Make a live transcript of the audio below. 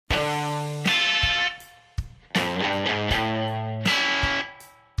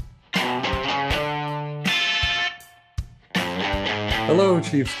Hello,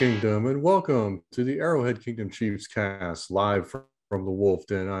 Chiefs Kingdom, and welcome to the Arrowhead Kingdom Chiefs cast live from the Wolf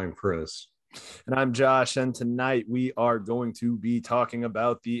Den. I'm Chris. And I'm Josh, and tonight we are going to be talking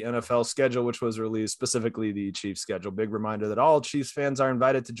about the NFL schedule, which was released, specifically the Chiefs schedule. Big reminder that all Chiefs fans are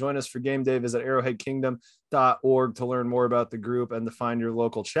invited to join us for game day. Visit arrowheadkingdom.org to learn more about the group and to find your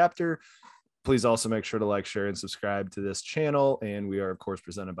local chapter. Please also make sure to like, share, and subscribe to this channel. And we are, of course,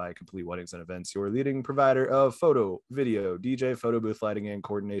 presented by Complete Weddings and Events, your leading provider of photo, video, DJ, photo booth lighting, and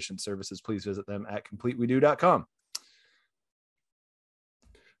coordination services. Please visit them at completewedo.com.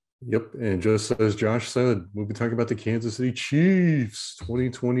 Yep, and just as Josh said, we'll be talking about the Kansas City Chiefs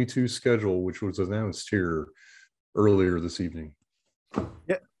 2022 schedule, which was announced here earlier this evening.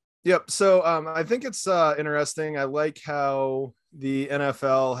 Yep. So I think it's interesting. I like how the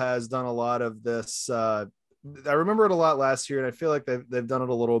NFL has done a lot of this. I remember it a lot last year, and I feel like they've done it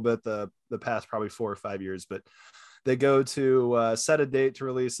a little bit the past probably 4 or 5 years. But they go to set a date to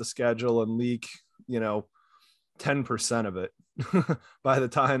release the schedule and leak, 10% of it by the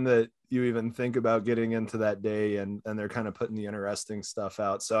time that you even think about getting into that day, and they're kind of putting the interesting stuff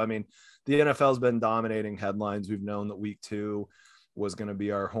out. So, I mean, the NFL's been dominating headlines. We've known that week 2 was going to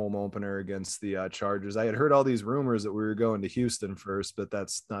be our home opener against the Chargers. I had heard all these rumors that we were going to Houston first, but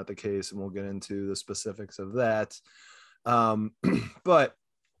that's not the case. And we'll get into the specifics of that. But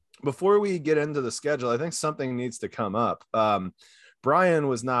before we get into the schedule, I think something needs to come up. Brian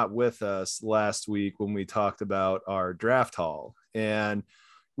was not with us last week when we talked about our draft haul, and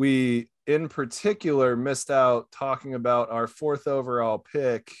we in particular missed out talking about our 4th overall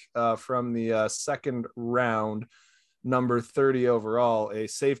pick from the second round, number 30 overall, a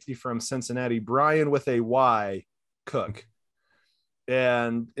safety from Cincinnati, Brian with a Y, Cook.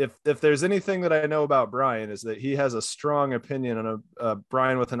 And if there's anything that I know about Brian, is that he has a strong opinion on a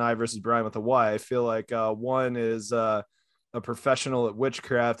Brian with an I versus Brian with a Y. I feel like one is a professional at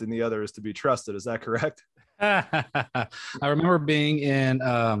witchcraft and the other is to be trusted. Is that correct? I remember being in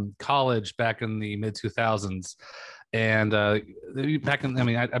college back in the mid 2000s, and back in,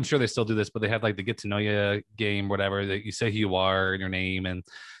 I'm sure they still do this, but they have like the get to know you game, whatever, that you say who you are and your name. And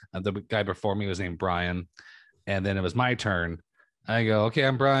the guy before me was named Brian, and then it was my turn. I go, okay,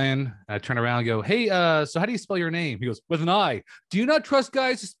 I'm Brian. I turn around and go, hey, so how do you spell your name? He goes, with an I. Do you not trust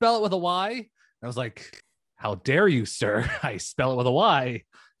guys to spell it with a Y? I was like, how dare you, sir? I spell it with a Y.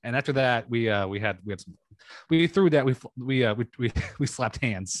 And after that, we threw that, we slapped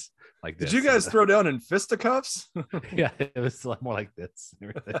hands like this. Did you guys throw down in fisticuffs? Yeah, it was more like this.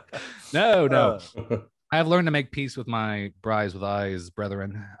 No. I've learned to make peace with my brides with eyes,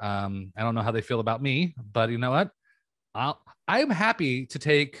 brethren. I don't know how they feel about me, but you know what? I'm happy to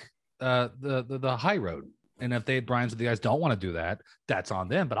take the high road. And if Brian's with the guys don't want to do that, that's on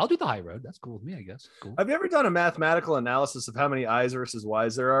them. But I'll do the high road. That's cool with me, I guess. Cool. Have you ever done a mathematical analysis of how many I's versus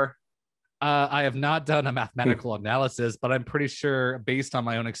Y's there are? I have not done a mathematical analysis, but I'm pretty sure, based on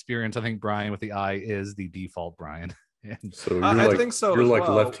my own experience, I think Brian with the I is the default Brian. So I think so. You're like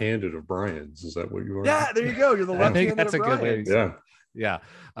left-handed of Brian's. Is that what you are? Yeah, there you go. You're the left-handed. I think that's a good way. Yeah.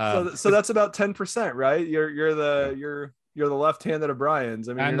 So that's about 10%, right? You're the left-handed of Brian's.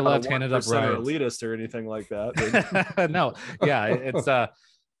 I mean, I'm the left-handed of Brian's. Or elitist or anything like that. No, yeah, it's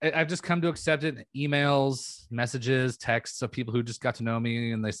I've just come to accept it. Emails, messages, texts of people who just got to know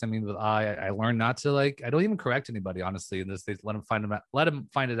me and they send me with I learned not to I don't even correct anybody, honestly. And they let them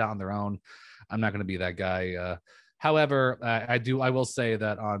find it out on their own. I'm not going to be that guy. However, I will say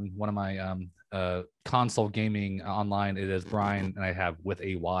that on one of my console gaming online, it is Brian, and I have with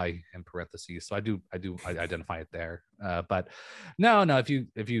a Y in parentheses. So I identify it there. But no,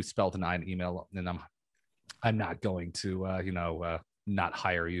 if you spelled an I in email, then I'm not going to not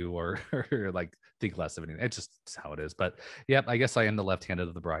hire you or like think less of anything. It's just how it is. But yep, I guess I am the left-handed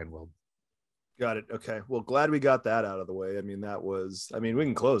of the Brian world. Got it. Okay. Well, glad we got that out of the way. I mean, we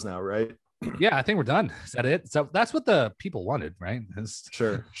can close now, right? Yeah, I think we're done. Is that it? So that's what the people wanted, right?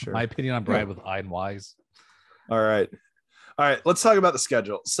 Sure. My opinion on Brian with I and Y's. All right. Let's talk about the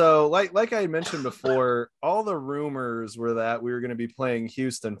schedule. So like I mentioned before, all the rumors were that we were going to be playing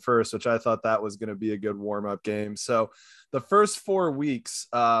Houston first, which I thought that was going to be a good warm-up game. So the first 4 weeks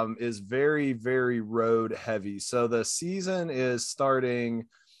is very, very road heavy. So the season is starting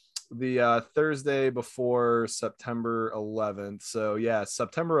the Thursday before September 11th. So yeah,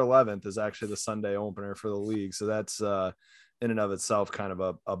 September 11th is actually the Sunday opener for the league. So that's in and of itself kind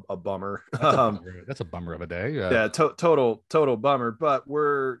of a bummer. That's a bummer of a day. Yeah, total bummer. But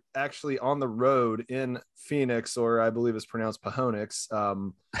we're actually on the road in Phoenix, or I believe it's pronounced Pahonix.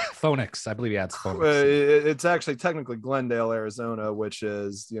 Phoenix, I believe. Yeah, it's Phoenix. It's actually technically Glendale, Arizona, which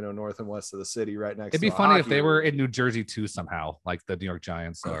is north and west of the city, right next. It'd be funny if they were in New Jersey too somehow, like the New York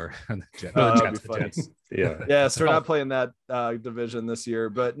Giants are. The Jets. Yeah. So we're Oh. not playing that division this year,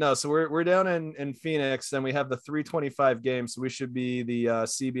 but no. So we're down in Phoenix, and we have the 325 game, so we should be the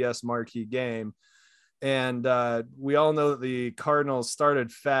CBS marquee game. And we all know that the Cardinals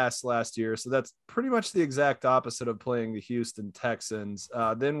started fast last year, so that's pretty much the exact opposite of playing the Houston Texans.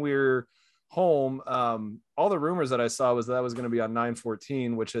 Then we're home. All the rumors that I saw was that was going to be on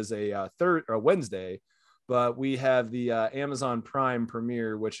 9/14, which is a Wednesday, but we have the Amazon Prime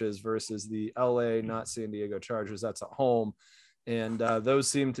premiere, which is versus the LA, not San Diego Chargers. That's at home. And those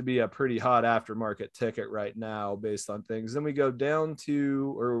seem to be a pretty hot aftermarket ticket right now based on things. Then we go down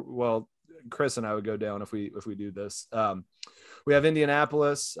to, Chris and I would go down if we do this. We have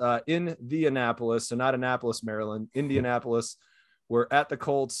Indianapolis, so not Annapolis, Maryland, Indianapolis. We're at the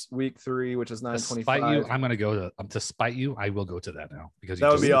Colts week 3, which is 9:25. Despite you, I'm going to go to spite you. I will go to that now because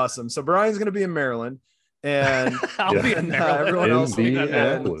that would be awesome. So Brian's going to be in Maryland, and I'll be in Maryland. Everyone else will be in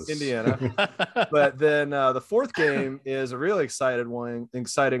Indianapolis. Indiana. But then the fourth game is a really exciting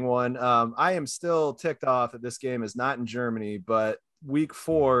one. I am still ticked off that this game is not in Germany, but week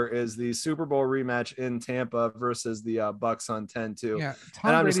 4 is the Super Bowl rematch in Tampa versus the Bucks on 10-2. Yeah,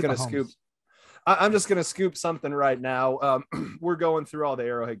 and I'm just going to scoop. I'm just going to scoop something right now. We're going through all the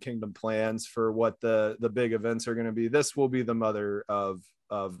Arrowhead Kingdom plans for what the big events are going to be. This will be the mother of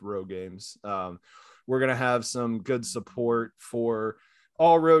road games. We're going to have some good support for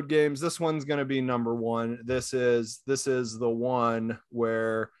all road games. This one's going to be number 1. This is the one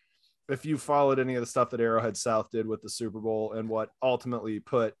where, if you followed any of the stuff that Arrowhead South did with the Super Bowl and what ultimately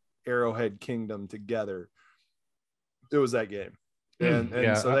put Arrowhead Kingdom together, it was that game.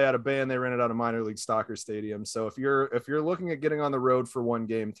 And so they had a band, they rented out a minor league soccer stadium. So if you're looking at getting on the road for one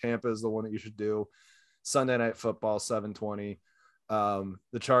game, Tampa is the one that you should do. Sunday Night Football, 7:20.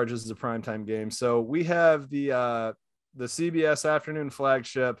 The Chargers is a primetime game. So we have the CBS afternoon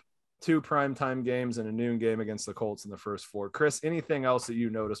flagship, 2 primetime games and a noon game against the Colts in the first 4. Chris, anything else that you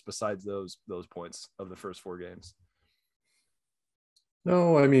noticed besides those points of the first 4 games?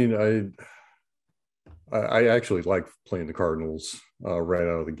 No, I mean, I actually like playing the Cardinals right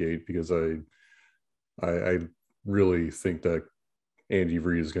out of the gate because I really think that Andy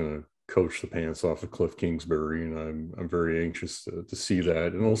Reid is going to coach the pants off of Cliff Kingsbury, and I'm very anxious to see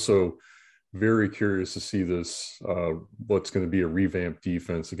that, and also very curious to see this what's going to be a revamped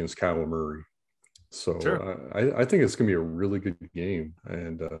defense against Kyler Murray. So sure. I think it's going to be a really good game,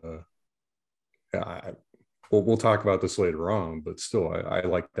 and we'll talk about this later on, but still I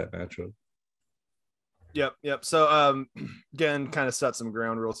like that matchup. Yep. So again, kind of set some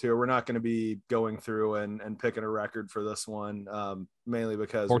ground rules here. We're not going to be going through and picking a record for this one, mainly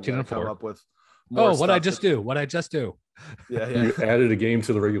because 14-4. Come up with more what I just do. Yeah. You added a game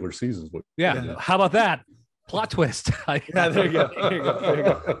to the regular seasons. Yeah. How about that? Plot twist. Yeah, there you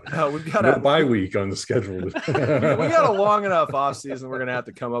go. We've got a bye week on the schedule. We got a long enough off season. We're gonna have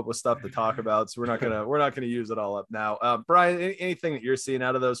to come up with stuff to talk about, so we're not gonna use it all up now. Brian, anything that you're seeing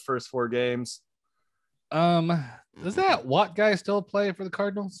out of those first 4 games? Does that Watt guy still play for the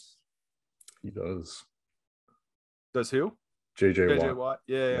Cardinals? He does. Does who? JJ Watt.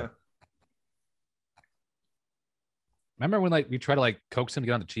 Yeah. Remember when we try to coax him to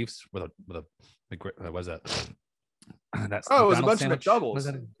get on the Chiefs with a what was that? It was a bunch of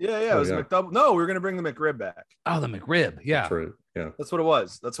McDoubles. Yeah, it was a McDouble. No, we were gonna bring the McRib back. Oh, the McRib. Yeah. That's right. Yeah. That's what it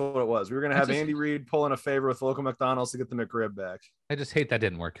was. We were gonna have Andy Reid pulling a favor with local McDonald's to get the McRib back. I just hate that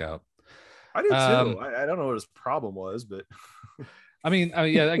didn't work out. I do too. I don't know what his problem was, but I mean,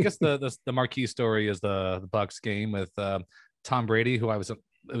 I guess the marquee story is the Bucks game with Tom Brady, who it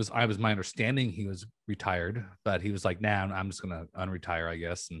was my understanding he was retired, but he was like, nah, I'm just gonna unretire, I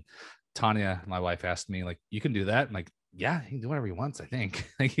guess. And Tanya, my wife, asked me, like, you can do that? I'm like, yeah, he can do whatever he wants, I think.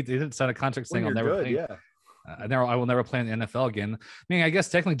 He didn't sign a contract saying I'll never play. Yeah. I will never play in the NFL again. I mean, I guess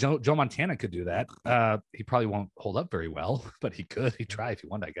technically Joe Montana could do that. He probably won't hold up very well, but he could. He'd try if he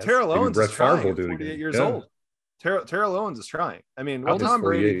wanted, I guess. Terrell Owens is trying. 48 years old. Terrell Owens is trying. I mean, what Tom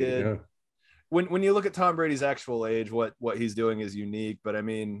Brady did. Yeah. When you look at Tom Brady's actual age, what he's doing is unique. But I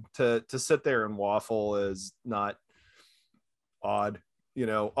mean, to sit there and waffle is not odd.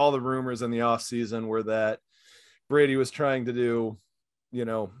 All the rumors in the offseason were that Brady was trying to do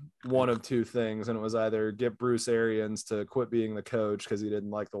one of two things. And it was either get Bruce Arians to quit being the coach because he didn't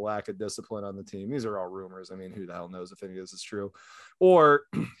like the lack of discipline on the team. These are all rumors. I mean, who the hell knows if any of this is true? Or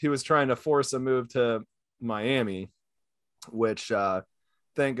he was trying to force a move to Miami, which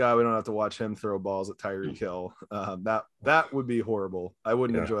thank God we don't have to watch him throw balls at Tyreek Hill. That would be horrible. I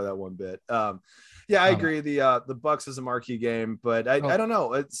wouldn't enjoy that one bit. I agree. The Bucks is a marquee game, but I don't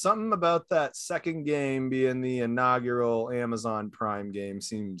know. It's something about that second game being the inaugural Amazon Prime game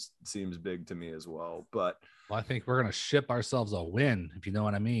seems big to me as well. But I think we're gonna ship ourselves a win, if you know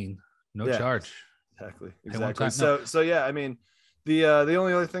what I mean. No charge. Exactly. So yeah, I mean, the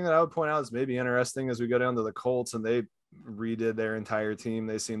only other thing that I would point out is maybe interesting as we go down to the Colts and they redid their entire team.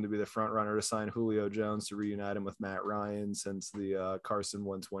 They seem to be the front runner to sign Julio Jones to reunite him with Matt Ryan since the Carson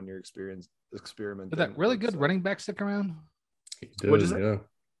Wentz 1 year experiment. Did that really good running back stick around? He did, yeah.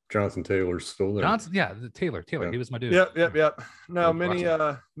 Jonathan Taylor's still there. Taylor. Yeah. He was my dude. Yep. No,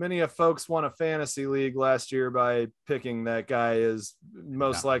 many folks won a fantasy league last year by picking that guy as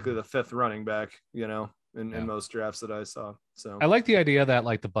most likely the 5th running back, in most drafts that I saw. So I like the idea that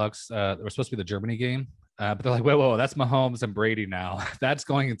like the Bucks, were supposed to be the Germany game. But they're like, whoa, that's Mahomes and Brady now. That's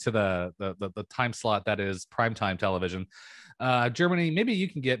going into the time slot that is primetime television. Germany, maybe you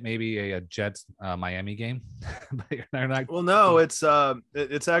can get a Jets Miami game. They're not. Well, no, it's actually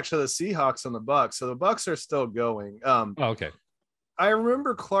the Seahawks and the Bucks. So the Bucks are still going. Okay. I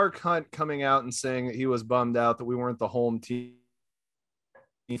remember Clark Hunt coming out and saying that he was bummed out that we weren't the home team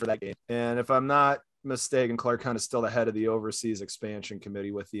for that game. And if I'm not mistaken, Clark Hunt is still the head of the overseas expansion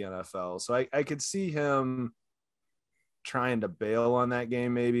committee with the NFL. So I could see him trying to bail on that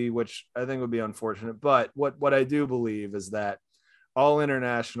game maybe, which I think would be unfortunate. But what I do believe is that all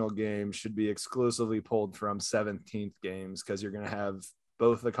international games should be exclusively pulled from 17th games because you're going to have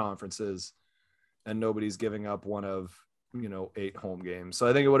both the conferences and nobody's giving up one of, 8 home games. So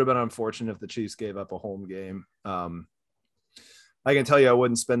I think it would have been unfortunate if the Chiefs gave up a home game. I can tell you I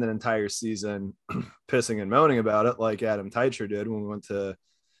wouldn't spend an entire season pissing and moaning about it like Adam Teicher did when we went to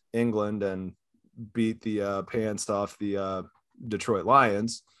England and beat the pants off the Detroit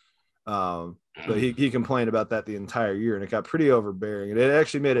Lions. But he complained about that the entire year, and it got pretty overbearing. And it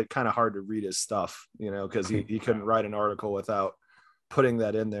actually made it kind of hard to read his stuff, because he couldn't write an article without putting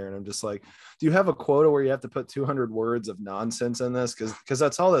that in there. And I'm just like, do you have a quota where you have to put 200 words of nonsense in this? Because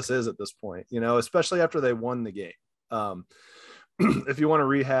that's all this is at this point, especially after they won the game. If you want to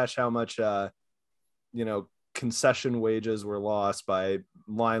rehash how much, concession wages were lost by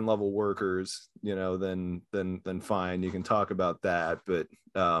line level workers, then fine, you can talk about that. But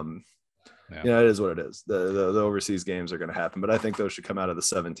it is what it is. The overseas games are going to happen, but I think those should come out of the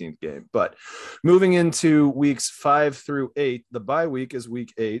 17th game. But moving into weeks 5 through 8, the bye week is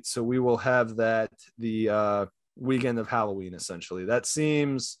week 8, so we will have that the weekend of Halloween essentially. That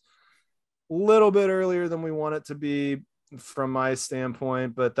seems a little bit earlier than we want it to be from my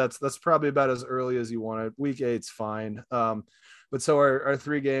standpoint, but that's probably about as early as you want it. Week 8's fine. But so our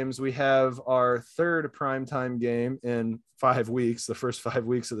 3 games, we have our 3rd primetime game in 5 weeks, the first 5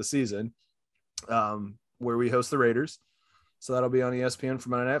 weeks of the season, where we host the Raiders. So that'll be on ESPN for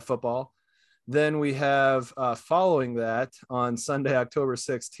Monday Night Football. Then we have following that on Sunday, October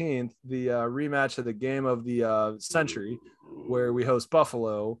 16th, the rematch of the game of the century, where we host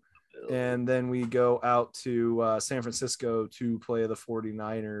Buffalo. And then we go out to San Francisco to play the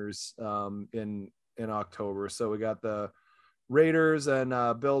 49ers in October. So we got the Raiders and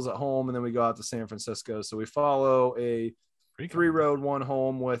Bills at home, and then we go out to San Francisco. So we follow a 3 road, 1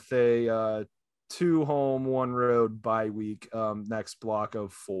 home with a 2 home, 1 road bye week next block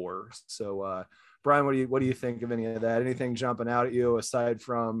of 4. So Brian, what do you think of any of that? Anything jumping out at you aside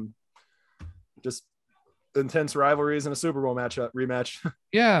from just intense rivalries and a Super Bowl rematch?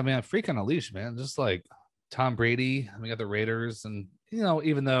 Yeah, man, freak on a leash, man. Just like Tom Brady, we got the Raiders, and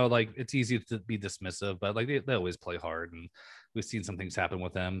even though like it's easy to be dismissive, but like they always play hard, and we've seen some things happen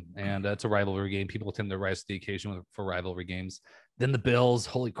with them, and it's a rivalry game. People tend to rise to the occasion for rivalry games. Then the Bills,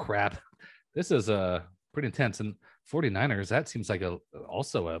 holy crap, this is pretty intense. And 49ers, that seems like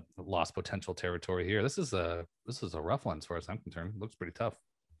also a lost potential territory here. This is a rough one as far as I'm concerned. It looks pretty tough.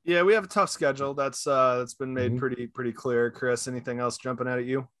 Yeah, we have a tough schedule. That's been made pretty clear. Chris, anything else jumping out at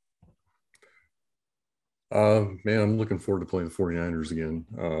you? Man, I'm looking forward to playing the 49ers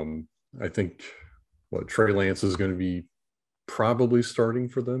again. I think Trey Lance is going to be probably starting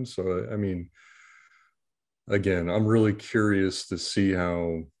for them. So, I mean, again, I'm really curious to see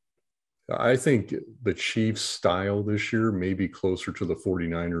how. I think the Chiefs' style this year may be closer to the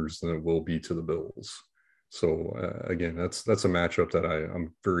 49ers than it will be to the Bills. So again, that's a matchup that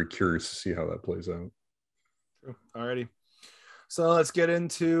I'm very curious to see how that plays out. True. Alrighty. So let's get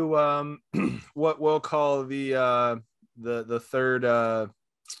into what we'll call the third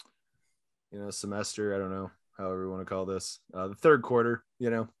semester. I don't know, however you want to call this, the third quarter,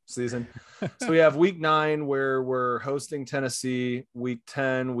 season. So we have week 9 where we're hosting Tennessee. Week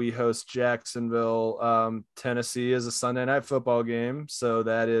 10, we host Jacksonville. Tennessee is a Sunday night football game. So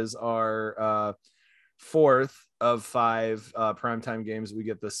that is our fourth of 5 primetime games we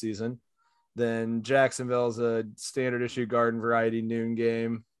get this season. Then Jacksonville is a standard issue garden variety noon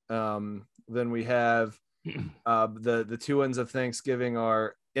game. Then we have the 2 ends of Thanksgiving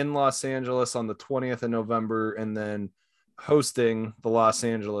are in Los Angeles on the 20th of November, and then hosting the Los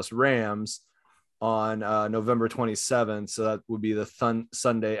Angeles Rams on November 27th. So that would be the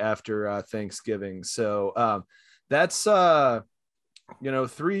Sunday after Thanksgiving. So that's three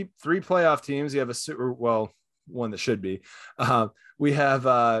playoff teams. You have one that should be. We have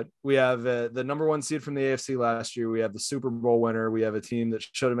the number 1 seed from the AFC last year. We have the Super Bowl winner. We have a team that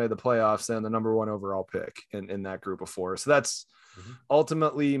should have made the playoffs and the number 1 overall pick in that group of 4. So that's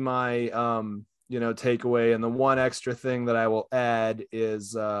ultimately my takeaway. And the one extra thing that I will add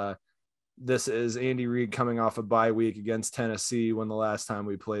is this is Andy Reid coming off a bye week against Tennessee, when the last time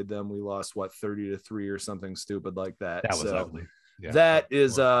we played them, we lost 30-3 or something stupid like that. That was ugly. Yeah, that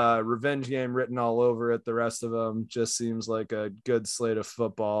is a revenge game written all over it. The rest of them just seems like a good slate of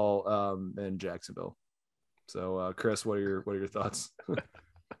football in Jacksonville. So, Chris, what are your thoughts?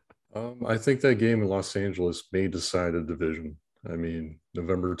 I think that game in Los Angeles may decide a division. I mean,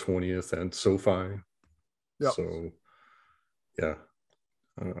 November 20th and SoFi. Yep. So, yeah,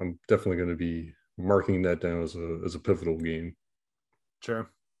 I'm definitely going to be marking that down as a pivotal game. Sure.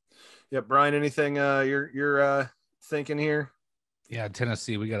 Yeah, Brian, anything you're thinking here? Yeah,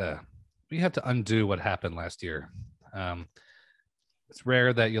 Tennessee, we have to undo what happened last year. It's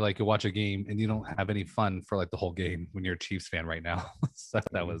rare that you watch a game and you don't have any fun for the whole game when you're a Chiefs fan right now. So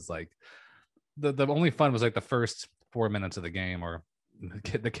that was the only fun was the first 4 minutes of the game, or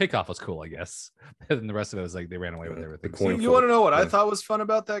the kickoff was cool, I guess. And the rest of it was they ran away with everything. You want to know what I thought was fun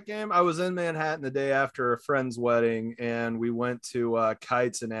about that game? I was in Manhattan the day after a friend's wedding, and we went to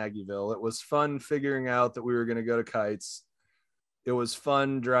Kites in Aggieville. It was fun figuring out that we were going to go to Kites. It was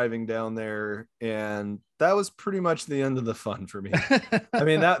fun driving down there, and that was pretty much the end of the fun for me. I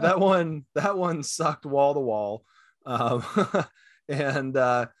mean, that one sucked wall to wall. And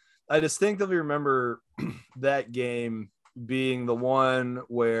I distinctly remember that game being the one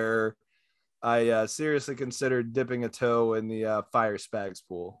where I seriously considered dipping a toe in the Fire Spags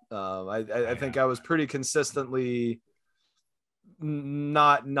pool. I think I was pretty consistently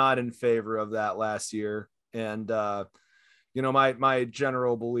not in favor of that last year. And, my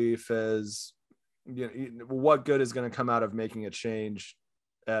general belief is, what good is going to come out of making a change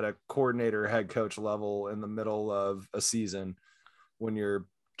at a coordinator head coach level in the middle of a season when you're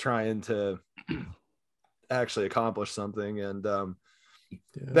trying to actually accomplish something? And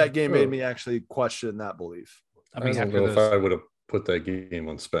that game made me actually question that belief. I don't know if I would have put that game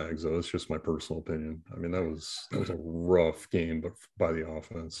on Spags, though. It's just my personal opinion. I mean, that was a rough game, but by the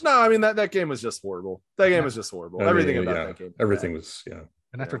offense. No, I mean that game was just horrible. That game was just horrible. Everything about that game. Everything was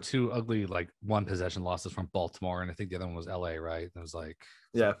And after 2 ugly one possession losses from Baltimore, and I think the other one was LA, right? It was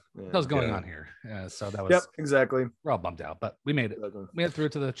what was going on here? Yeah, so that was exactly. We're all bummed out, but we made it. We made it through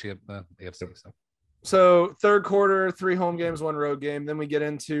to the AFC. So third quarter, 3 home games, 1 road game. Then we get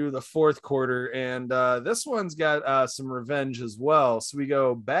into the fourth quarter, and this one's got some revenge as well. So we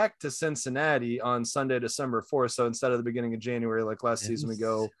go back to Cincinnati on Sunday, December 4th. So instead of the beginning of January, like last season, we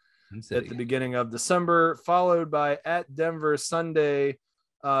go at the beginning of December, followed by at Denver Sunday,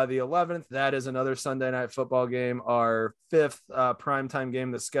 the 11th. That is another Sunday night football game, our 5th primetime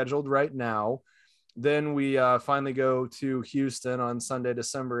game that's scheduled right now. Then we finally go to Houston on Sunday,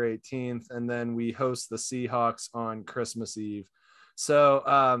 December 18th, and then we host the Seahawks on Christmas Eve.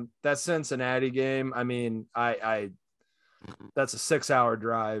 So that Cincinnati game, I mean, that's a 6-hour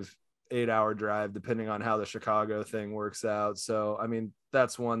drive, 8-hour drive, depending on how the Chicago thing works out. So, I mean,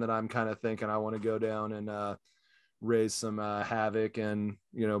 that's one that I'm kind of thinking I want to go down and raise some havoc, and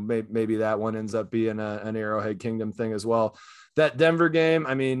maybe that one ends up being an Arrowhead Kingdom thing as well. That Denver game,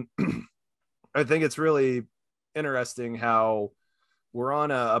 I mean, I think it's really interesting how we're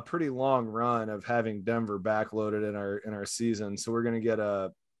on a pretty long run of having Denver backloaded in our season. So we're going to get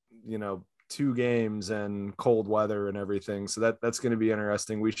 2 games and cold weather and everything. So that's going to be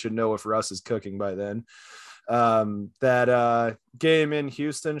interesting. We should know if Russ is cooking by then. That game in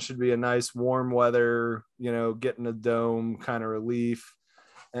Houston should be a nice warm weather, getting a dome kind of relief.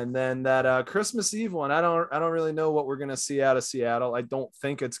 And then that Christmas Eve one, I don't really know what we're going to see out of Seattle. I don't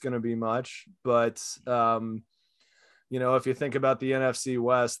think it's going to be much, but if you think about the NFC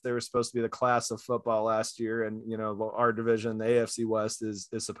West, they were supposed to be the class of football last year. And, our division, the AFC West is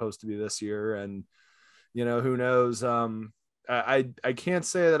supposed to be this year. And, who knows? I can't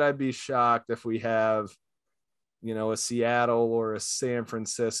say that I'd be shocked if we have, a Seattle or a San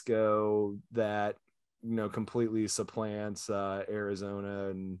Francisco that, completely supplants Arizona.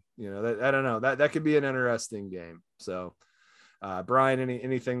 And, I don't know, that could be an interesting game. So, Brian,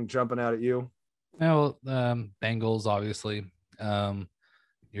 anything jumping out at you? No, Bengals, obviously.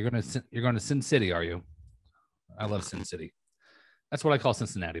 You're going to Sin City, are you? I love Sin City. That's what I call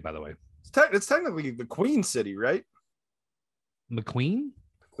Cincinnati, by the way. It's technically the Queen City, right? McQueen?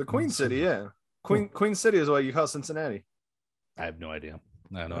 The Queen City, yeah. Queen City is what you call Cincinnati. I have no idea.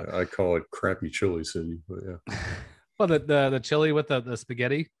 I call it crappy chili city, but yeah. Well, the chili with the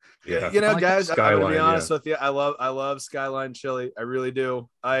spaghetti. Yeah, guys, I'm gonna be honest with you. I love Skyline chili. I really do.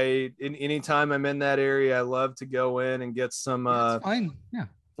 Anytime I'm in that area, I love to go in and get some fine. Yeah.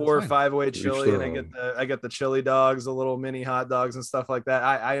 4 or 5 way chili, and I get the chili dogs, the little mini hot dogs and stuff like that.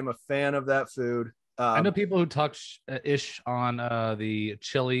 I am a fan of that food. I know people who talk ish on the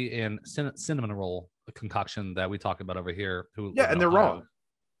chili and cinnamon roll concoction that we talk about over here. And they're wrong.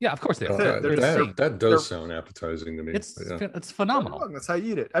 Yeah, of course they are. That does sound appetizing to me. It's phenomenal. That's how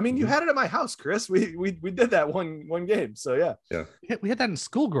you eat it. I mean, you had it at my house, Chris. We did that one game. So yeah. We had that in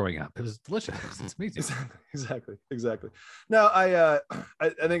school growing up. It was delicious. It's amazing. Exactly. No, I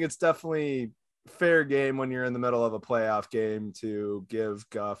think it's definitely fair game when you're in the middle of a playoff game to give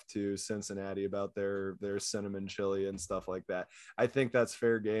guff to Cincinnati about their cinnamon chili and stuff like that. I think that's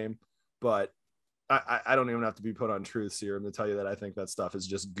fair game, but I don't even have to be put on truth serum to tell you that I think that stuff is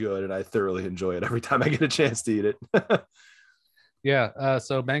just good and I thoroughly enjoy it every time I get a chance to eat it. Yeah.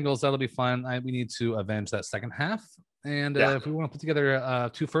 So Bengals, that'll be fun. We need to avenge that second half. And if we want to put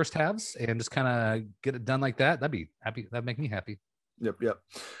together 2 first halves and just kind of get it done like that, that'd be happy. That'd make me happy. Yep.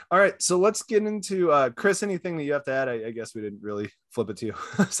 All right. So let's get into Chris, anything that you have to add? I guess we didn't really flip it to you.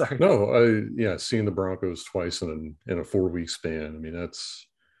 Sorry. No, seeing the Broncos twice in a 4-week span. I mean, that's,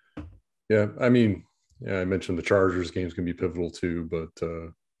 yeah, I mean, I mentioned the Chargers games can be pivotal too, but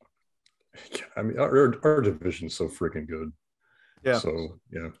I mean, our division's so freaking good. Yeah. So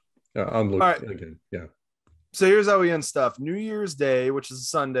I'm looking again. Yeah. So here's how we end stuff. New Year's Day, which is a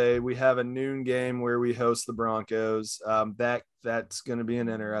Sunday, we have a noon game where we host the Broncos. That's going to be an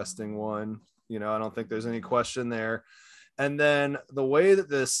interesting one. I don't think there's any question there. And then the way that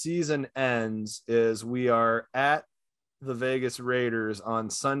the season ends is we are at the Vegas Raiders on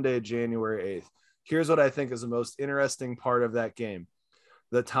Sunday, January 8th. Here's what I think is the most interesting part of that game.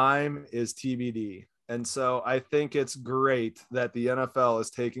 The time is TBD. And so I think it's great that the NFL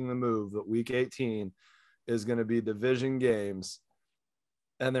is taking the move that week 18 is going to be division games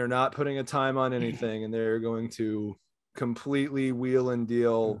and they're not putting a time on anything. And they're going to completely wheel and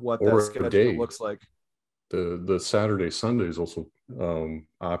deal what that schedule looks like. The Saturday, Sunday is also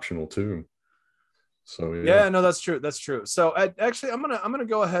optional too. So no, that's true. So I'm gonna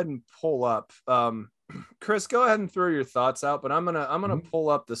go ahead and pull up. Chris, go ahead and throw your thoughts out, but I'm gonna pull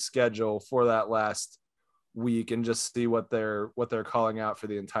up the schedule for that last week and just see what they're calling out for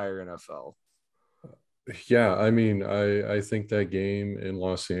the entire NFL. Yeah, I mean, I think that game in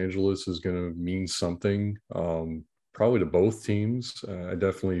Los Angeles is going to mean something, probably to both teams. I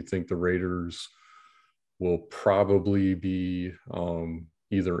definitely think the Raiders will probably be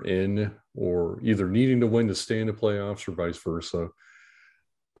either in or either needing to win to stay in the playoffs or vice versa.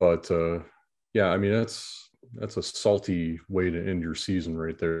 But I mean, that's a salty way to end your season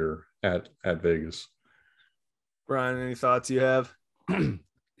right there at Vegas. Brian, any thoughts you have?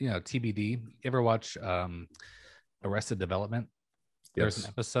 TBD. You ever watch Arrested Development? There's an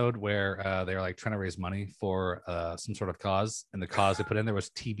episode where they're like trying to raise money for some sort of cause, and the cause they put in there was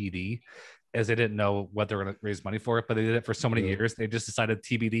TBD, as they didn't know what they were going to raise money for, but they did it for so many years. They just decided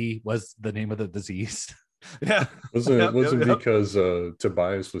TBD was the name of the disease. Yeah. Wasn't because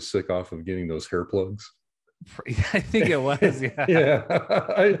Tobias was sick off of getting those hair plugs? I think it was. Yeah.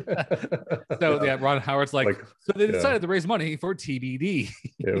 So Ron Howard's like so they decided to raise money for TBD.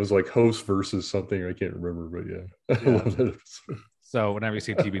 It was like host versus something. I can't remember, but I love that episode. So whenever you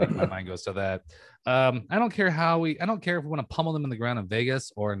see TBD, my mind goes to that. I don't care if we want to pummel them in the ground in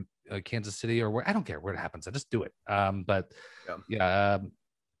Vegas or in Kansas City or where. I don't care where it happens. I just do it.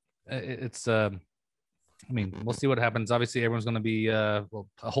 It's. I mean, we'll see what happens. Obviously, everyone's going to be you're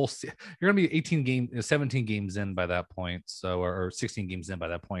going to be 17 games in by that point. So, or 16 games in by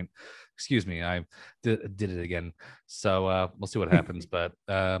that point. Excuse me, I did it again. So we'll see what happens. But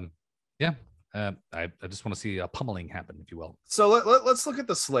I just want to see a pummeling happen, if you will. So let's look at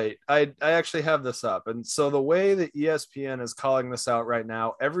the slate. I actually have this up. And so the way that ESPN is calling this out right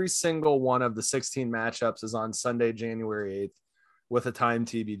now, every single one of the 16 matchups is on Sunday, January 8th with a time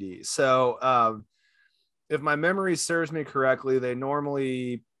TBD. So if my memory serves me correctly, they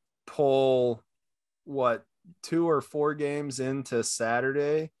normally pull 2 or 4 games into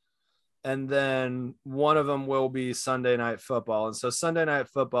Saturday. And then one of them will be Sunday Night Football. And so Sunday Night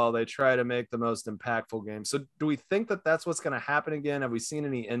Football, they try to make the most impactful game. So do we think that that's what's going to happen again? Have we seen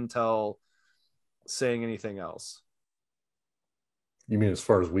any intel saying anything else? You mean as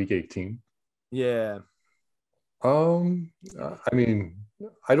far as week 18? Yeah. I mean,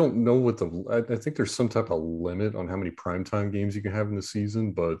 I don't know what I think there's some type of limit on how many primetime games you can have in the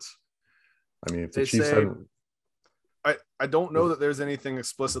season, but I mean, if the Chiefs haven't. I don't know that there's anything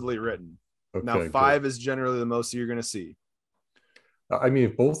explicitly written. Okay, now 5 is generally the most you're going to see. I mean,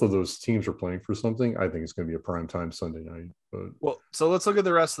 if both of those teams are playing for something, I think it's going to be a primetime Sunday night. But... Well, so let's look at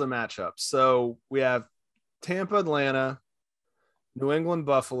the rest of the matchups. So we have Tampa, Atlanta, New England,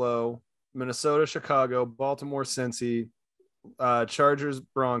 Buffalo, Minnesota, Chicago, Baltimore, Cincy, Chargers,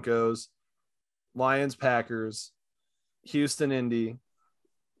 Broncos, Lions, Packers, Houston, Indy,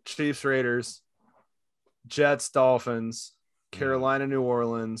 Chiefs, Raiders, Jets, Dolphins, Carolina, New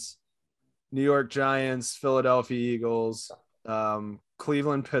Orleans, New York Giants, Philadelphia Eagles,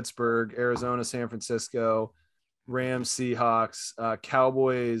 Cleveland, Pittsburgh, Arizona, San Francisco, Rams, Seahawks,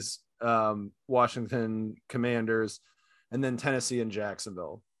 Cowboys, Washington Commanders, and then Tennessee and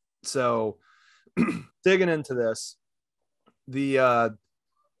Jacksonville. So digging into this,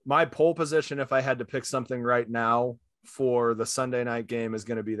 my pole position, if I had to pick something right now for the Sunday night game, is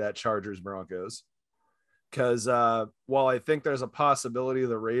going to be that Chargers Broncos. Because while I think there's a possibility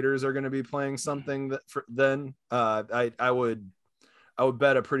the Raiders are going to be playing something I would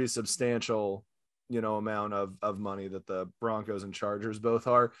bet a pretty substantial, amount of money that the Broncos and Chargers both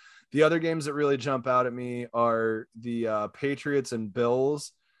are. The other games that really jump out at me are the Patriots and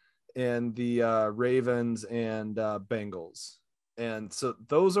Bills, and the Ravens and Bengals. And so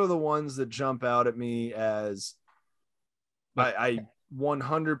those are the ones that jump out at me as I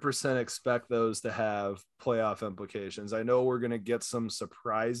 100% expect those to have playoff implications. I know we're going to get some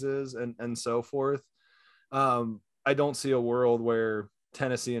surprises and so forth. I don't see a world where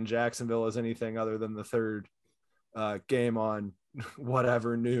Tennessee and Jacksonville is anything other than the third game on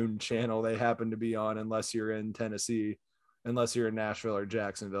whatever noon channel they happen to be on, unless you're in Tennessee, unless you're in Nashville or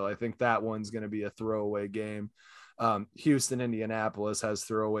Jacksonville. I think that one's going to be a throwaway game. Houston, Indianapolis has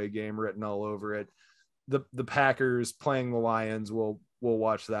throwaway game written all over it. The Packers playing the Lions, we'll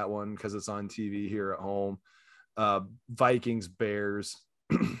watch that one because it's on TV here at home. Vikings, Bears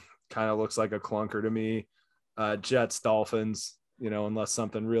kind of looks like a clunker to me. Jets, Dolphins, unless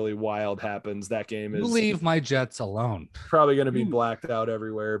something really wild happens, that game is. Leave my Jets alone. Probably going to be blacked out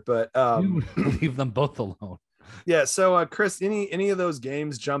everywhere, but leave them both alone. Yeah. So, Chris, any of those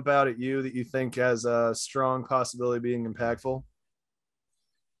games jump out at you that you think has a strong possibility of being impactful?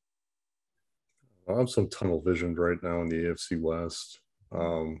 I'm so tunnel visioned right now in the AFC West.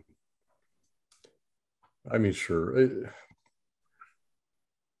 I mean, sure,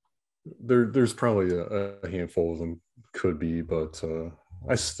 there's probably a handful of them could be, but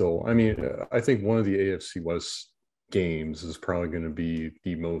I think one of the AFC West games is probably going to be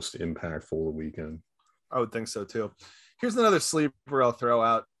the most impactful of the weekend. I would think so too. Here's another sleeper I'll throw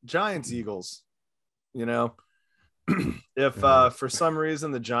out: Giants, Eagles. If for some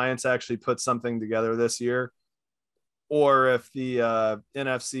reason the Giants actually put something together this year, or if the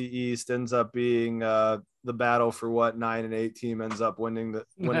NFC East ends up being the battle for 9 and 8 team ends up winning the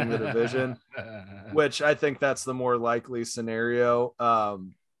division, which I think that's the more likely scenario.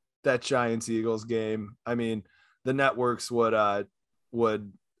 That Giants Eagles game, I mean, the networks would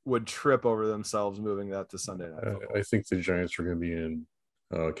trip over themselves moving that to Sunday Night Football. I think the Giants are going to be in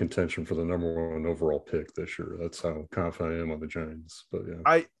contention for the number 1 overall pick this year. That's how confident I am on the Giants. But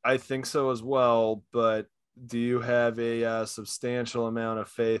yeah, I think so as well. But do you have a substantial amount of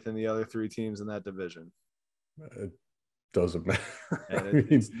faith in the other 3 teams in that division? It doesn't matter.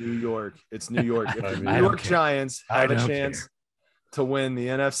 It's New York. It's New York. If the New York Giants have a chance to win the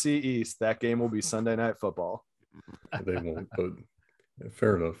NFC East, that game will be Sunday Night Football. They won't, but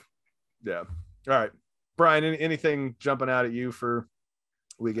fair enough. Yeah. All right. Brian, anything jumping out at you for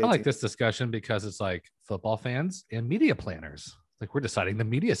week 18? I like this discussion because it's like football fans and media planners. Like we're deciding the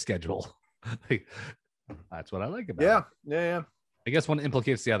media schedule. Like that's what I like about it. Yeah. I guess one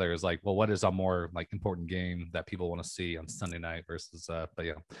implicates the other is like, well, what is a more like important game that people want to see on Sunday night versus but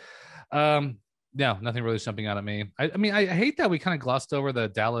yeah. No, nothing really jumping out at me. I mean, I hate that we kind of glossed over the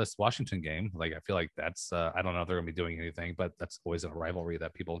Dallas Washington game. Like, I feel like that's I don't know if they're gonna be doing anything, but that's always a rivalry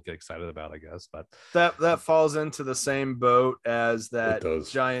that people get excited about, I guess. But that falls into the same boat as that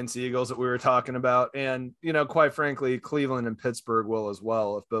does. Giants Eagles that we were talking about. And, you know, quite frankly, Cleveland and Pittsburgh will as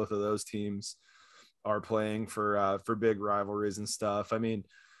well if both of those teams are playing for big rivalries and stuff. I mean,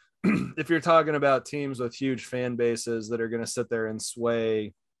 if you're talking about teams with huge fan bases that are going to sit there and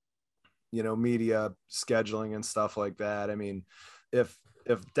sway, you know, media scheduling and stuff like that. I mean, if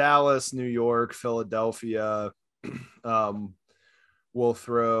Dallas, New York, Philadelphia will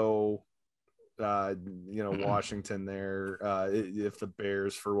throw, you know, Washington there, if the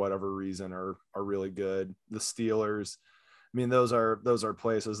Bears for whatever reason are really good, the Steelers, I mean, those are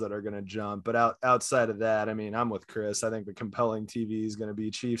places that are going to jump. But outside of that, I mean, I'm with Chris. I think the compelling TV is going to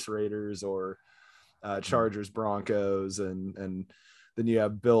be Chiefs Raiders or Chargers Broncos, and then you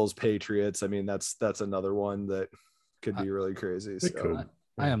have Bills Patriots. I mean, that's another one that could be really crazy. So.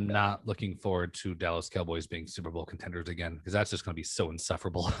 I am not looking forward to Dallas Cowboys being Super Bowl contenders again, because that's just going to be so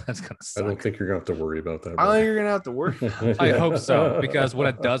insufferable. That's going to suck. I don't think you're going to have to worry about that. I don't think you're going to have to worry. I hope so, because when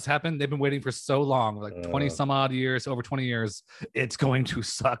it does happen, they've been waiting for so long, like 20 some odd years, over 20 years. It's going to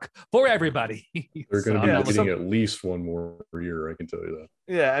suck for everybody. They're going to be getting at least one more year. I can tell you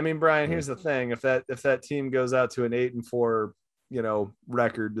that. Yeah. I mean, Brian, here's the thing. If that team goes out to an 8-4, you know,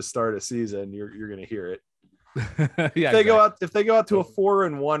 record to start a season, you're going to hear it. Yeah, if they go out to a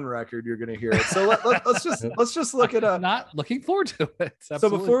 4-1 record, you're going to hear it. So let's just look at not looking forward to it. Absolutely. So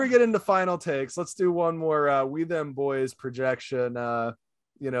before we get into final takes, let's do one more We Them Boys projection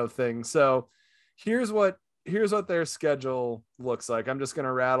you know, thing. So here's what their schedule looks like. I'm just going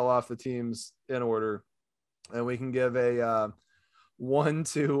to rattle off the teams in order, and we can give a 1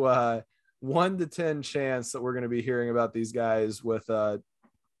 to 10 chance that we're going to be hearing about these guys with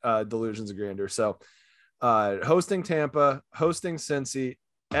delusions of grandeur. So hosting Tampa, hosting Cincy,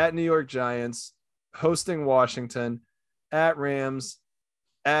 at New York Giants, hosting Washington, at Rams,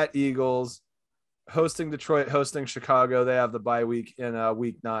 at Eagles, hosting Detroit, hosting Chicago. They have the bye week in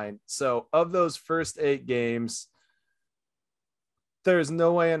week 9. So of those first 8 games, there's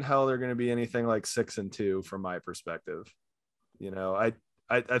no way in hell they're going to be anything like 6-2 from my perspective. You know, I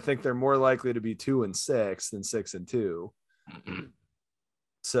think they're more likely to be 2-6 than 6-2.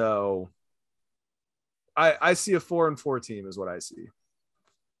 So I see a 4-4 team is what I see.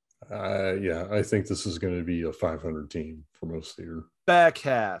 Yeah, I think this is going to be a 500 team for most of the year. Back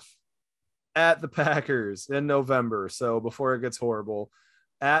half at the Packers in November, so before it gets horrible.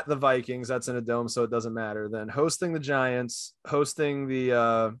 At the Vikings, that's in a dome, so it doesn't matter. Then hosting the Giants, hosting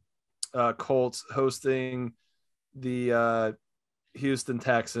the Colts, hosting the Houston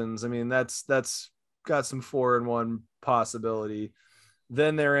Texans. I mean, that's got some 4-1 possibility.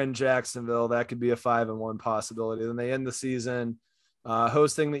 Then they're in Jacksonville. That could be a 5-1 possibility. Then they end the season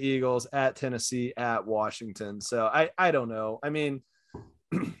hosting the Eagles, at Tennessee, at Washington. So I don't know. I mean,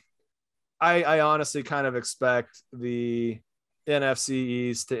 I honestly kind of expect the NFC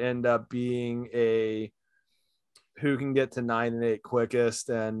East to end up being a who can get to 9-8 quickest,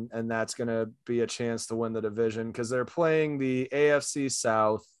 and that's going to be a chance to win the division, because they're playing the AFC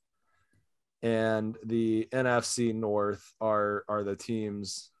South and the NFC North are the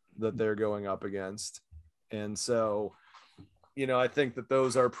teams that they're going up against. And so, you know, I think that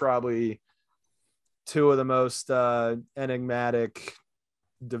those are probably two of the most enigmatic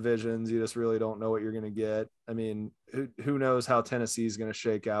divisions. You just really don't know what you're going to get. I mean, who knows how Tennessee is going to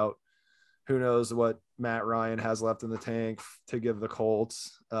shake out? Who knows what Matt Ryan has left in the tank to give the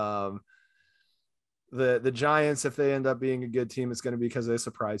Colts? The Giants, if they end up being a good team, it's going to be because they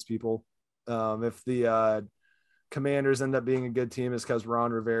surprise people. If the Commanders end up being a good team, it's because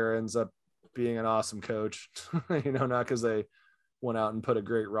Ron Rivera ends up being an awesome coach, you know, not because they went out and put a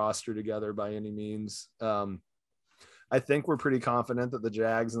great roster together by any means. I think we're pretty confident that the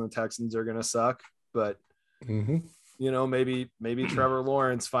Jags and the Texans are going to suck, but you know, maybe Trevor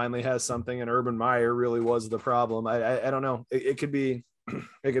Lawrence finally has something and Urban Meyer really was the problem. I don't know. It could be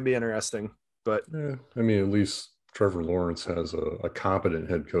interesting, but yeah, I mean, at least Trevor Lawrence has a competent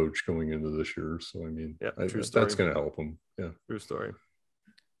head coach going into this year. So, I mean, that's going to help him. Yeah. True story.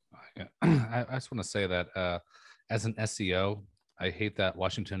 Yeah. I just want to say that as an SEO, I hate that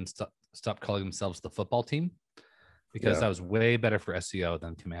Washington stopped calling themselves the football team, because that was way better for SEO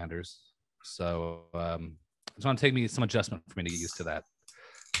than Commanders. So it's going to take me some adjustment for me to get used to that.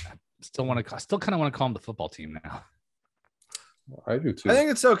 I still kind of want to call them the football team now. I do too. I think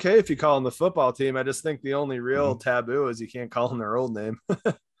it's okay if you call them the football team. I just think the only real taboo is you can't call them their old name.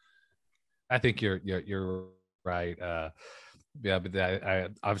 I think you're right. Yeah, but I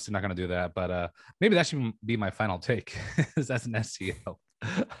obviously not going to do that. But maybe that should be my final take. Is as an SEO,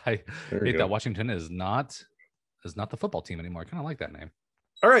 I hate that Washington is not the football team anymore. I kind of like that name.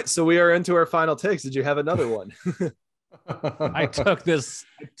 All right, so we are into our final takes. Did you have another one? I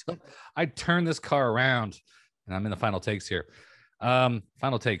turned this car around, and I'm in the final takes here.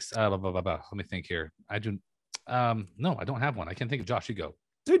 Final takes. Let me think here. I do. No, I don't have one. I can't think of. Josh, you go.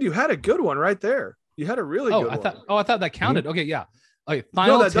 Dude, you had a good one right there. You had a really good one. I thought that counted. Okay, yeah. Okay,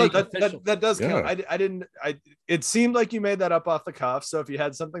 final take. That does count. I didn't. It seemed like you made that up off the cuff. So if you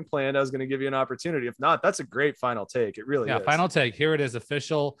had something planned, I was going to give you an opportunity. If not, that's a great final take. It really is. Final take. Here it is,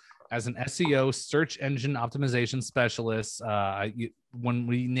 official. As an SEO, search engine optimization specialist, when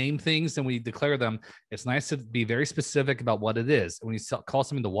we name things and we declare them, it's nice to be very specific about what it is. When you call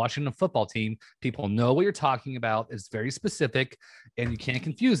something the Washington football team, people know what you're talking about. It's very specific, and you can't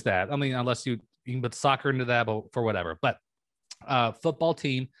confuse that. I mean, unless you can put soccer into that, but for whatever. But football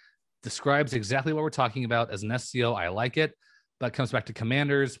team describes exactly what we're talking about. As an SEO, I like it. But it comes back to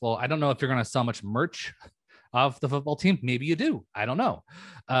Commanders. Well, I don't know if you're going to sell much merch of the football team. Maybe you do. I don't know.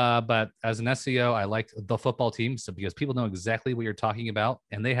 But as an SEO, I like the football team. So because people know exactly what you're talking about,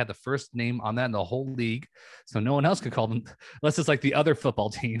 and they had the first name on that in the whole league. So no one else could call them unless it's like the other football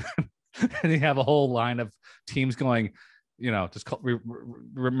team. And you have a whole line of teams going, just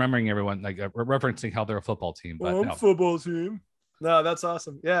remembering everyone, like referencing how they're a football team. But football team. No, that's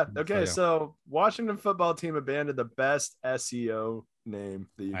awesome. Yeah. Okay. So Washington football team abandoned the best SEO name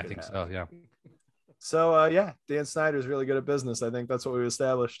that you could have. So. Yeah. So, Dan Snyder's really good at business. I think that's what we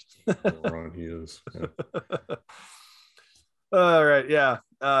established. Ron, he is. Yeah. All right. Yeah.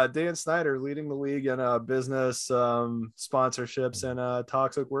 Dan Snyder leading the league in business, sponsorships, and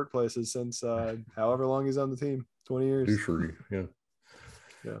toxic workplaces since however long he's on the team, 20 years. Douchery. Yeah.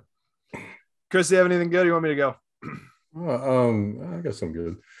 Yeah. Chris, do you have anything good? You want me to go? I guess I'm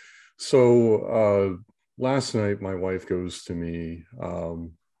good. So last night, my wife goes to me,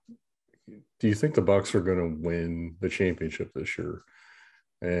 do you think the Bucs are going to win the championship this year?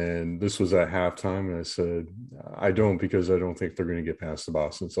 And this was at halftime, and I said, I don't, because I don't think they're going to get past the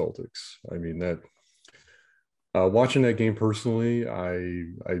Boston Celtics. I mean, that watching that game personally, I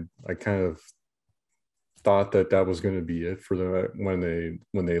kind of thought that was going to be it for them.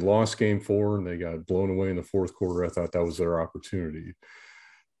 When they lost game 4 and they got blown away in the fourth quarter, I thought that was their opportunity.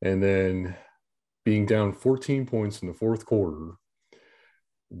 And then being down 14 points in the fourth quarter,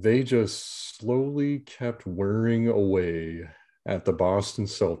 they just slowly kept wearing away at the Boston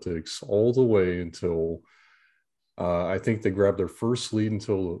Celtics all the way until I think they grabbed their first lead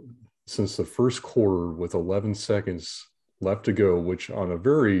since the first quarter with 11 seconds left to go, which on a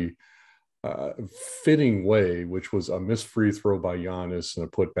very fitting way, which was a missed free throw by Giannis and a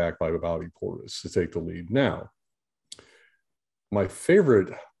putback by Bobby Portis to take the lead. Now, my favorite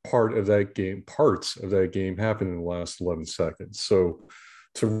parts of that game happened in the last 11 seconds. So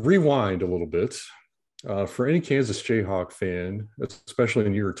to rewind a little bit, for any Kansas Jayhawk fan, especially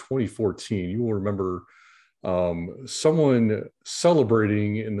in the year 2014, you will remember someone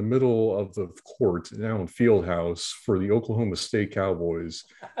celebrating in the middle of the court in Allen Fieldhouse for the Oklahoma State Cowboys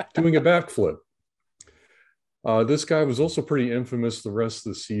doing a backflip. This guy was also pretty infamous the rest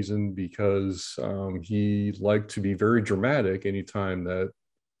of the season because he liked to be very dramatic anytime that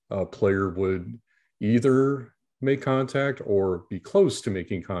a player would either make contact or be close to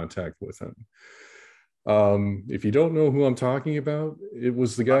making contact with him. If you don't know who I'm talking about, it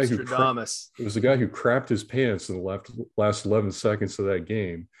was the guy who crapped his pants in the last 11 seconds of that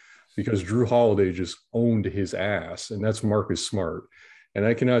game because Drew Holiday just owned his ass, and that's Marcus Smart. And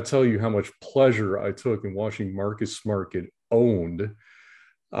I cannot tell you how much pleasure I took in watching Marcus Smart get owned,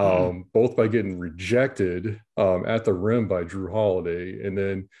 both by getting rejected at the rim by Drew Holiday and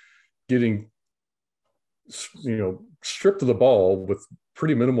then getting stripped of the ball with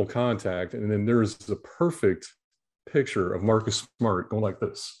pretty minimal contact. And then there's the perfect picture of Marcus Smart going like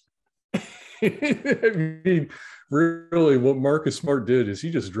this. I mean, really what Marcus Smart did is he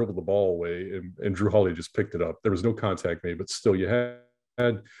just dribbled the ball away and Drew Holiday just picked it up. There was no contact made, but still you had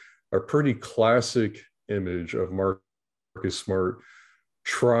a pretty classic image of Marcus Smart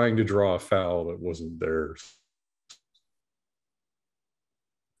trying to draw a foul that wasn't theirs.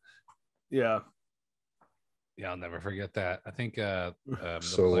 Yeah, I'll never forget that. I think so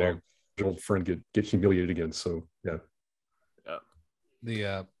old friend get humiliated again. So yeah.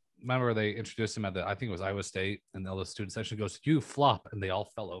 Remember they introduced him at I think it was Iowa State, and all the student section goes, "You flop," and they all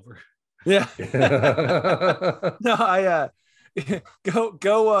fell over. Yeah. No, I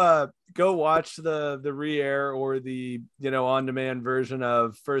go watch the re-air or the on-demand version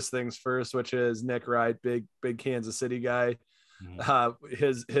of First Things First, which is Nick Wright, big Kansas City guy.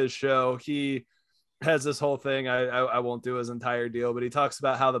 his show. He has this whole thing. I won't do his entire deal, but he talks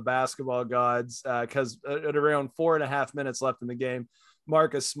about how the basketball gods, because at around 4.5 minutes left in the game,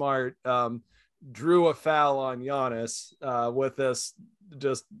 Marcus Smart drew a foul on Giannis with this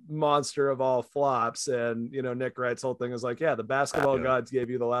just monster of all flops. And, Nick Wright's whole thing is like, yeah, the basketball gods gave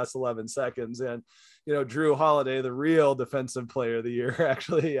you the last 11 seconds. And, Drew Holiday, the real defensive player of the year,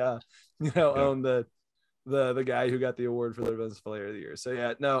 actually, owned the guy who got the award for the defensive player of the year. So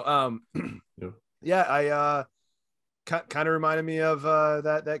I kind of reminded me of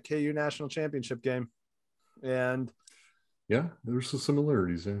that KU national championship game. And yeah, there's some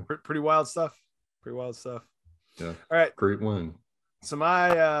similarities. Yeah. Pretty wild stuff. Yeah. All right. Great win. So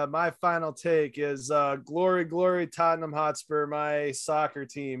my final take is glory Tottenham Hotspur. My soccer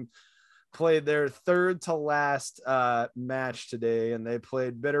team played their third to last match today, and they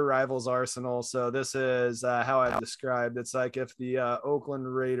played bitter rivals Arsenal. So this is how I described. It's like if the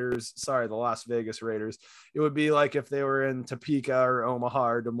the Las Vegas Raiders, it would be like if they were in Topeka or Omaha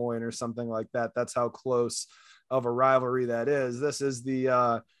or Des Moines or something like that. That's how close of a rivalry that is. This is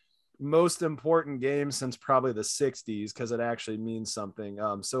the most important game since probably the 60s, because it actually means something.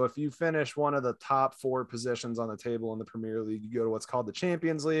 So if you finish one of the top 4 positions on the table in the Premier League, you go to what's called the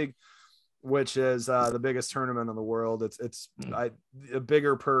Champions League, which is the biggest tournament in the world. It's a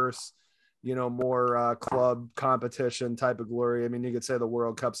bigger purse, more club competition type of glory. I mean, you could say the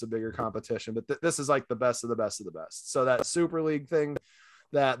World Cup's a bigger competition, but this is like the best of the best of the best. So that Super League thing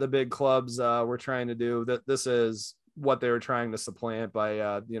that the big clubs were trying to do, that this is what they were trying to supplant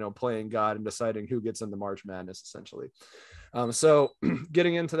by playing God and deciding who gets into March Madness, essentially. So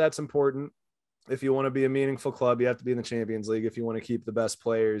getting into that's important. If you want to be a meaningful club, you have to be in the Champions League. If you want to keep the best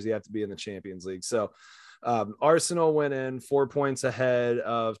players, you have to be in the Champions League. So Arsenal went in 4 points ahead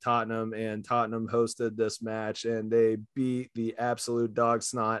of Tottenham, and Tottenham hosted this match, and they beat the absolute dog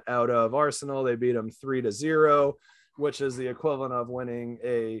snot out of Arsenal. They beat them 3-0, which is the equivalent of winning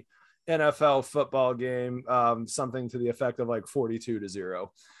a NFL football game, something to the effect of like 42-0.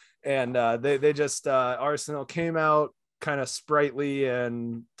 And they just Arsenal came out kind of sprightly,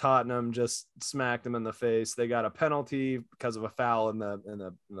 and Tottenham just smacked them in the face. They got a penalty because of a foul in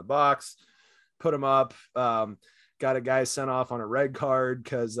the box, put them up, got a guy sent off on a red card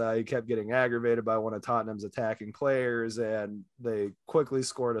because he kept getting aggravated by one of Tottenham's attacking players, and they quickly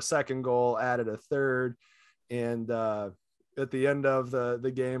scored a second goal, added a third. And at the end of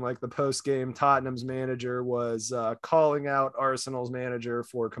the game, like the post game, Tottenham's manager was calling out Arsenal's manager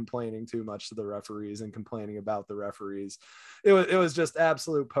for complaining too much to the referees and complaining about the referees. It was just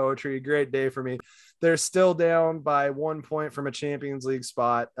absolute poetry. Great day for me. They're still down by 1 point from a Champions League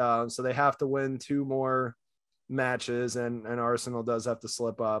spot. So they have to win 2 more matches, and Arsenal does have to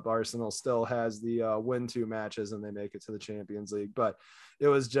slip up. Arsenal still has the win 2 matches and they make it to the Champions League. But it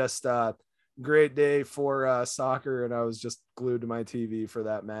was just great day for soccer, and I was just glued to my TV for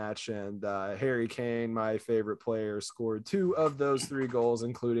that match. And Harry Kane, my favorite player, scored 2 of those 3 goals,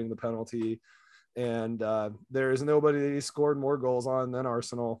 including the penalty. And there is nobody that he scored more goals on than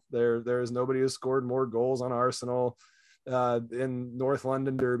Arsenal. There is nobody who scored more goals on Arsenal in North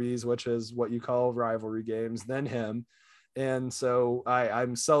London derbies, which is what you call rivalry games, than him. And so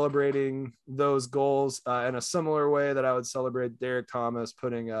I'm celebrating those goals in a similar way that I would celebrate Derek Thomas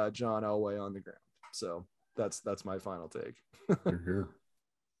putting John Elway on the ground. So that's my final take.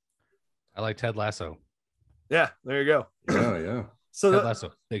 I like Ted Lasso. Yeah, there you go. Yeah. So Ted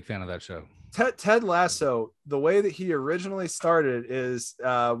Lasso, big fan of that show. Ted Lasso, the way that he originally started is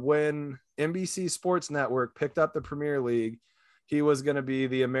when NBC Sports Network picked up the Premier League, he was going to be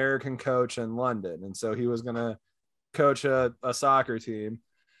the American coach in London. And so he was going to coach a soccer team,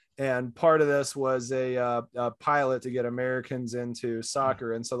 and part of this was a pilot to get Americans into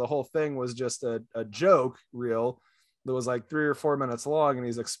soccer. And so the whole thing was just a joke reel that was like 3 or 4 minutes long, and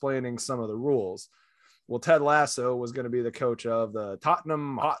he's explaining some of the rules. Well, Ted Lasso was going to be the coach of the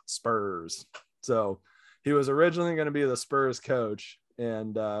Tottenham Hotspurs, so he was originally going to be the Spurs coach.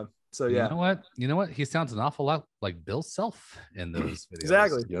 And so yeah, you know what he sounds an awful lot like Bill Self in those videos.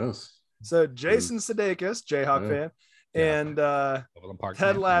 Exactly. Yes. So Jason Sudeikis, Jayhawk fan, and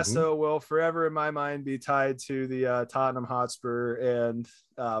Ted Lasso will forever in my mind be tied to the Tottenham Hotspur. And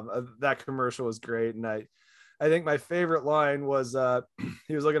that commercial was great. And I think my favorite line was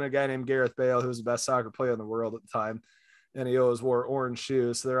he was looking at a guy named Gareth Bale, who was the best soccer player in the world at the time. And he always wore orange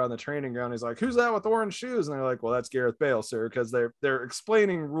shoes. So they're on the training ground. He's like, "Who's that with orange shoes?" And they're like, "Well, that's Gareth Bale, sir," because they're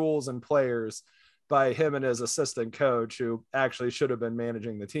explaining rules and players by him and his assistant coach, who actually should have been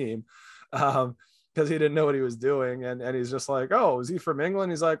managing the team, because he didn't know what he was doing. And he's just like, "Oh, is he from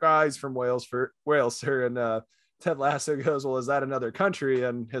England?" He's like, "Ah, he's from Wales, sir." And Ted Lasso goes, well, is that another country?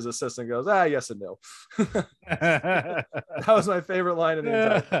 And his assistant goes, yes and no. That was my favorite line in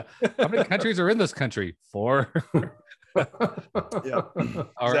the entire. How many countries are in this country? 4. Yeah.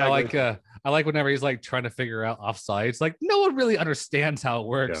 Or Exactly. I like whenever he's like trying to figure out offsides. Like no one really understands how it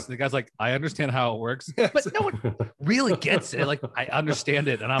works. Yeah. The guy's like, I understand how it works, but no one really gets it. Like I understand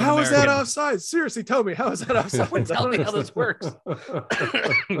it, and I'm How an is that American. offside? Seriously, tell me, how is that offside? Tell me how this works.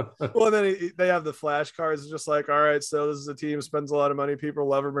 Well, then they have the flashcards, just like, all right, so this is a team spends a lot of money, people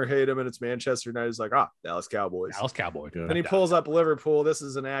love him or hate him, and it's Manchester United. He's like, Dallas Cowboys. Dallas Cowboy. Yeah. Then he pulls up Liverpool. This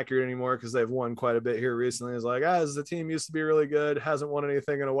isn't accurate anymore because they've won quite a bit here recently. He's like, this is a team used to be really good, hasn't won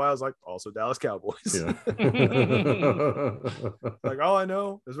anything in a while. It's like, also Dallas Cowboys. Yeah. Like, all I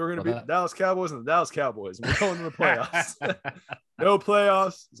know is we're going to beat the Dallas Cowboys and the Dallas Cowboys, and we're going to the playoffs. No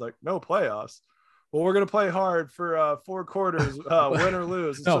playoffs. It's like, no playoffs. Well, we're going to play hard for 4 quarters, win or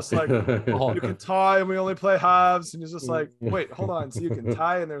lose. It's just like, you can tie and we only play halves. And he's just like, wait, hold on. So you can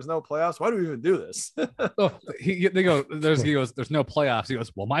tie and there's no playoffs? Why do we even do this? He goes, there's no playoffs. He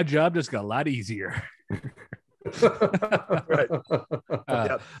goes, well, my job just got a lot easier. Right.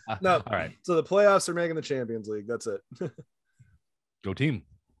 Yeah. No. All right. So the playoffs are making the Champions League. That's it. Go team.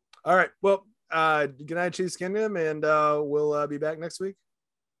 All right. Well, good night, Chiefs Kingdom, and we'll be back next week.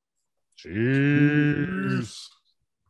 Cheers.